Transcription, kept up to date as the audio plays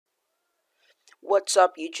What's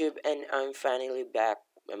up YouTube, and I'm finally back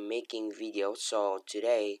making videos. So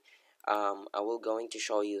today I will going to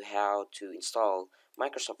show you how to install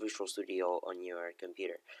Microsoft Visual Studio on your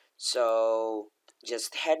computer. So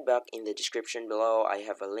just head back in the description below. I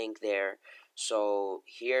have a link there. So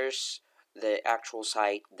here's the actual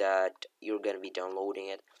site that you're gonna be downloading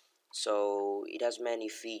it. So it has many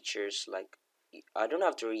features, like I don't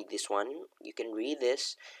have to read this one. You can read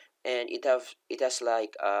this, and it has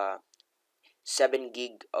like 7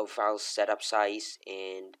 gig of file setup size.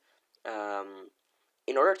 And um,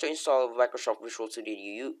 in order to install Microsoft Visual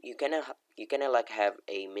Studio, you can like have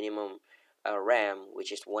a minimum RAM,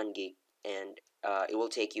 which is 1 gig, and it will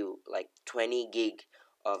take you like 20 gig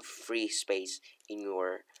of free space in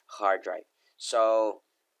your hard drive. So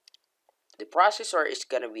the processor is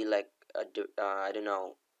gonna be like I don't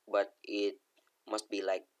know, but it must be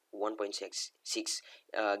like 1.66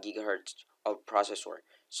 gigahertz of processor.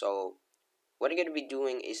 So what you're gonna be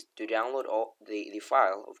doing is to download all the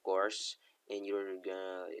file, of course, and you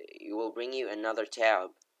will bring you another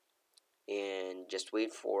tab, and just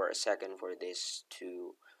wait for a second for this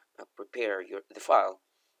to prepare the file.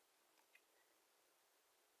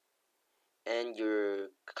 And you're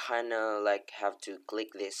kind of like have to click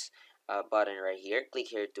this button right here. Click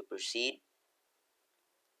here to proceed,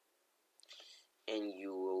 and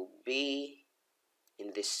you will be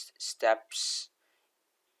in this steps.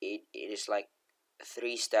 It is like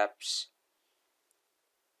 3 steps,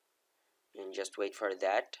 and just wait for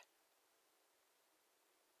that.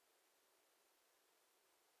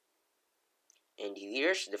 And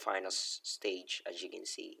here's the final stage, as you can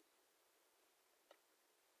see.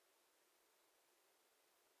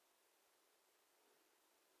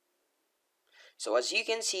 So as you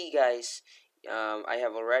can see, guys, I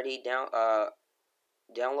have already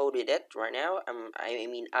downloaded it right now.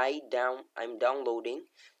 I'm downloading.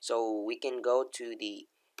 So we can go to the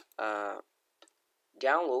uh,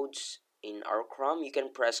 downloads in our Chrome. You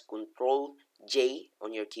can press Control J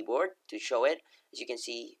on your keyboard to show it. As you can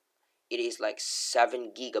see, it is like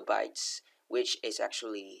 7 gigabytes, which is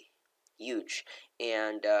actually huge.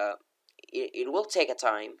 And it will take a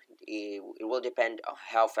time. It will depend on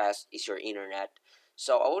how fast is your internet.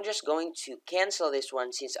 So I will just going to cancel this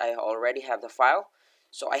one since I already have the file.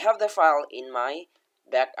 So I have the file in my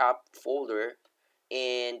backup folder,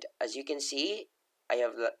 and as you can see, I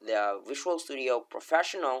have the Visual Studio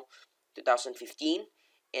Professional 2015,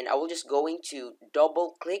 and I will just going to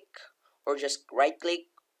double click or just right click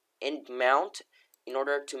and mount in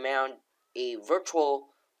order to mount a virtual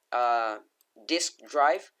uh, disk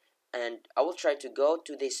drive. And I will try to go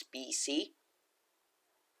to this PC.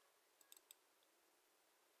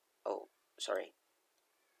 Oh, sorry.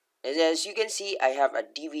 As you can see, I have a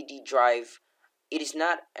DVD drive. It is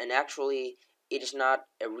not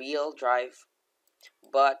a real drive,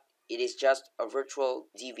 but it is just a virtual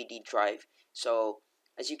DVD drive. So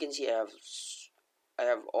as you can see, I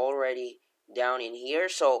have already down in here.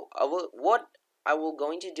 So what I will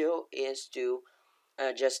going to do is to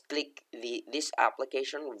just click this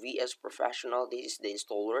application, VS Professional. This is the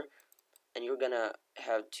installer, and you're gonna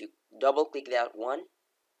have to double click that one.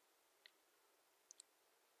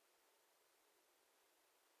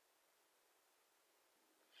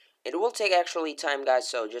 It will take actually time, guys,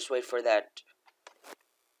 so just wait for that.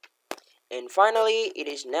 And finally, it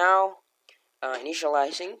is now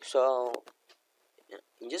initializing. So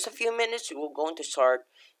in just a few minutes, we're going to start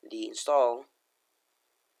the install.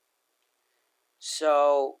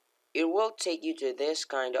 So it will take you to this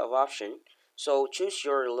kind of option. So choose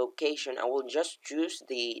your location. I will just choose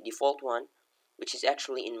the default one, which is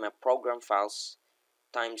actually in my program files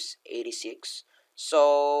times 86.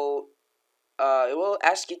 So it will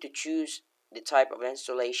ask you to choose the type of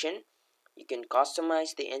installation. You can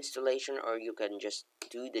customize the installation, or you can just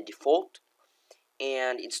do the default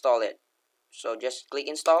and install it. So just click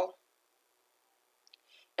install,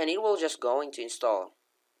 and it will just going to install,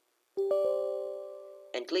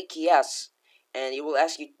 and click yes. And it will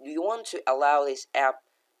ask you, do you want to allow this app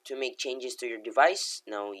to make changes to your device?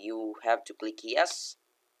 Now you have to click yes.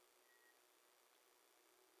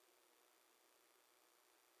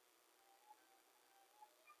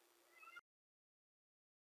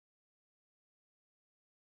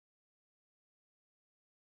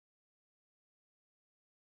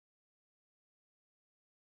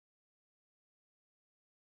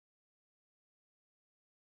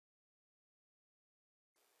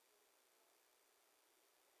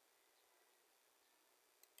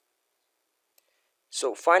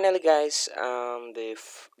 So finally, guys,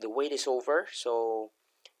 the wait is over. So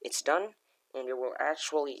it's done, and it will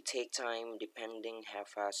actually take time depending how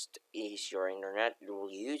fast is your internet you will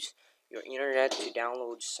use. your internet to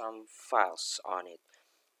download some files on it.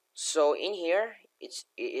 So in here, it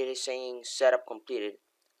is saying setup completed.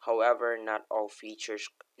 However, not all features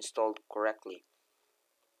installed correctly.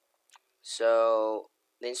 So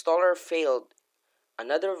the installer failed.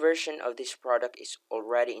 Another version of this product is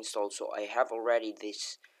already installed, so I have already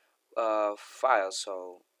this file,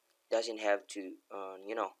 so doesn't have to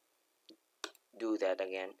do that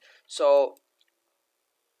again. So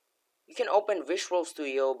you can open Visual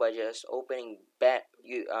Studio by just opening back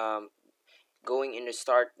you going in the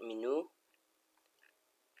start menu,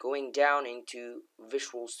 going down into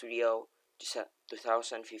Visual Studio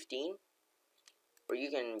 2015, or you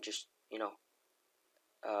can just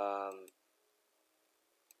um,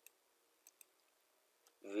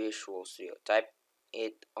 Visual Studio, type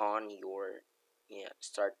it on your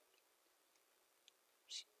start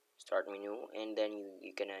menu, and then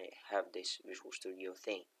you can have this Visual Studio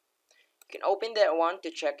thing. You can open that one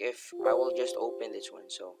to check if I will just open this one.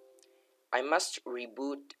 So I must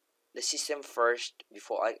reboot the system first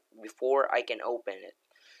before I can open it.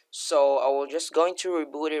 So I will just going to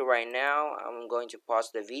reboot it right now. I'm going to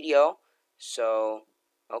pause the video. So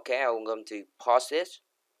okay, I'm going to pause this.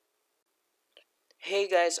 Hey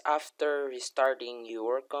guys, after restarting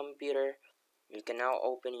your computer, you can now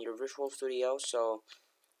open your Visual Studio. So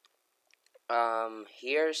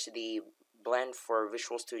here's the blend for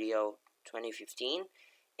Visual Studio 2015,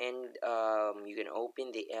 and you can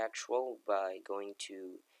open the actual by going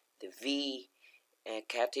to the V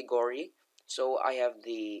category. So I have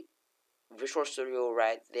the Visual Studio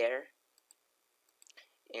right there,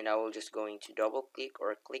 and I will just going to double click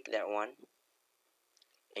or click that one,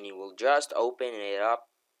 and it will just open it up.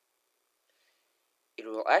 It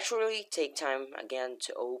will actually take time again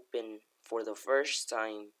to open for the first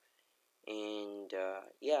time, and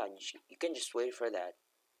yeah, you can just wait for that.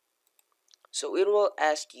 So it will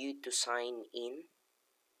ask you to sign in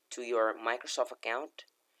to your Microsoft account.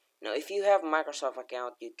 Now if you have Microsoft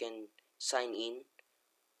account, you can sign in,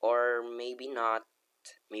 or maybe not,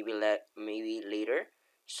 maybe later.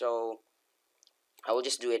 So I will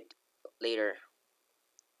just do it later.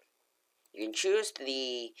 You can choose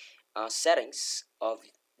the settings of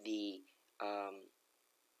the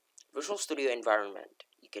Visual Studio environment.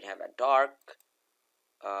 You can have a dark,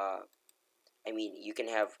 you can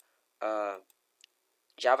have uh,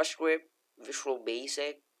 JavaScript, Visual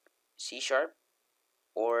Basic, C Sharp,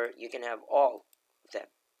 or you can have all of them.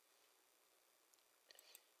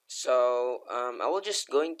 So I will just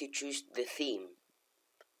going to choose the theme.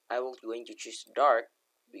 I will going to choose dark,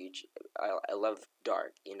 which I love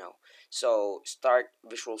dark, So start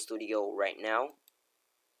Visual Studio right now.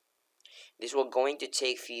 This will going to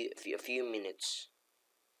take a few minutes,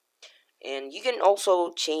 and you can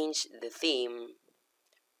also change the theme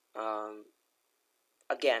um,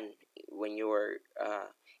 again when you're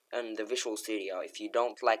on the Visual Studio. If you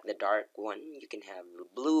don't like the dark one, you can have the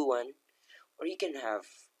blue one, or you can have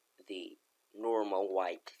the normal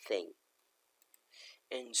white thing.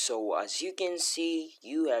 And so as you can see,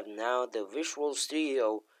 you have now the Visual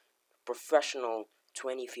Studio Professional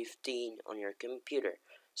 2015 on your computer.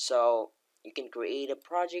 So you can create a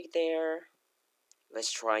project there.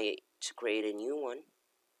 Let's try to create a new one.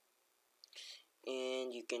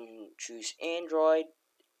 And you can choose Android,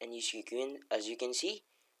 and as you can see,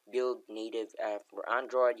 build native app for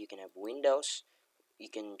Android. You can have Windows. You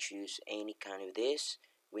can choose any kind of this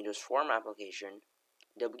Windows Form application,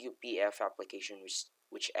 WPF application,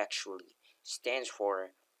 which actually stands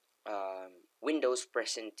for Windows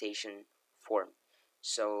Presentation Form.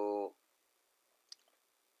 So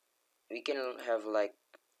we can have like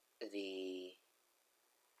the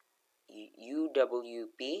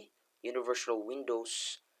UWP, Universal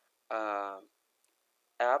Windows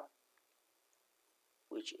app,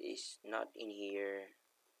 which is not in here.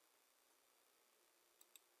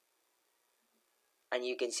 And as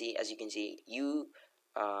you can see,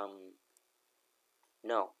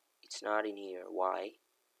 no, it's not in here. Why?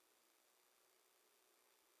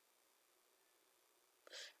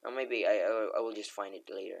 Or maybe I will just find it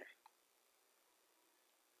later.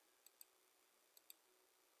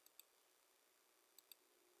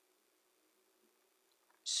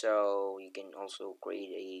 So you can also create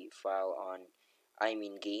a file on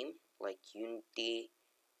game like Unity,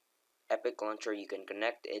 Epic Launcher. You can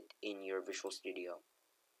connect it in your Visual Studio.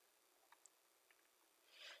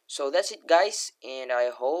 So that's it, guys, and I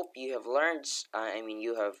hope you have learned.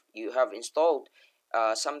 You have installed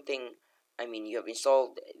something. You have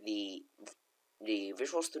installed the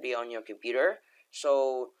Visual Studio on your computer.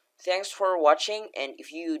 So thanks for watching, and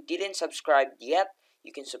if you didn't subscribe yet,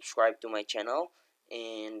 you can subscribe to my channel.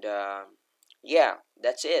 And yeah,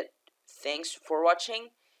 that's it. Thanks for watching,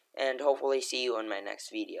 and hopefully see you on my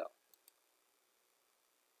next video.